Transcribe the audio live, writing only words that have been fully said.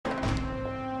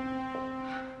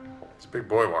He's a big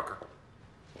boy, Walker.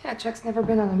 Yeah, Chuck's never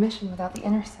been on a mission without the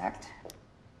Intersect.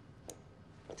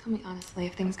 Tell me honestly,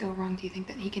 if things go wrong, do you think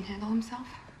that he can handle himself?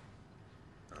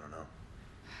 I don't know.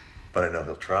 But I know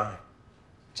he'll try.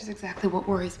 Which is exactly what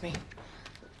worries me.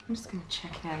 I'm just gonna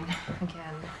check in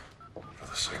again. For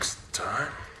the 6th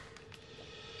time?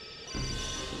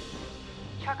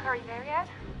 Chuck, are you there yet?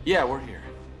 Yeah, we're here.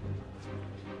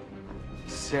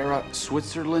 Sarah,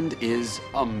 Switzerland is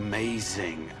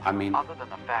amazing. I mean, other than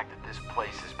the fact that this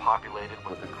place is populated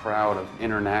with a crowd of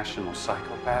international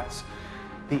psychopaths,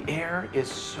 the air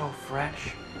is so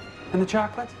fresh. And the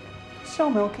chocolate, so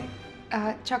milky.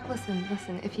 Chuck,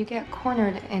 listen. If you get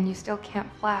cornered and you still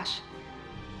can't flash,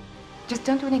 just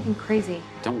don't do anything crazy.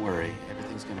 Don't worry,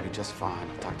 everything's gonna be just fine.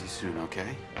 I'll talk to you soon,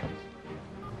 okay?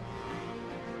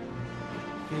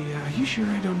 Hey, are you sure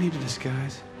I don't need a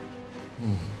disguise?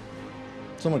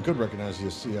 Someone could recognize you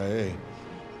as CIA.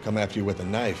 Come after you with a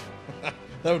knife.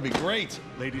 That would be great.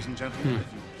 Ladies and gentlemen,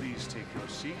 if you please take your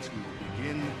seats, we will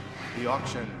begin the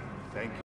auction. Thank you.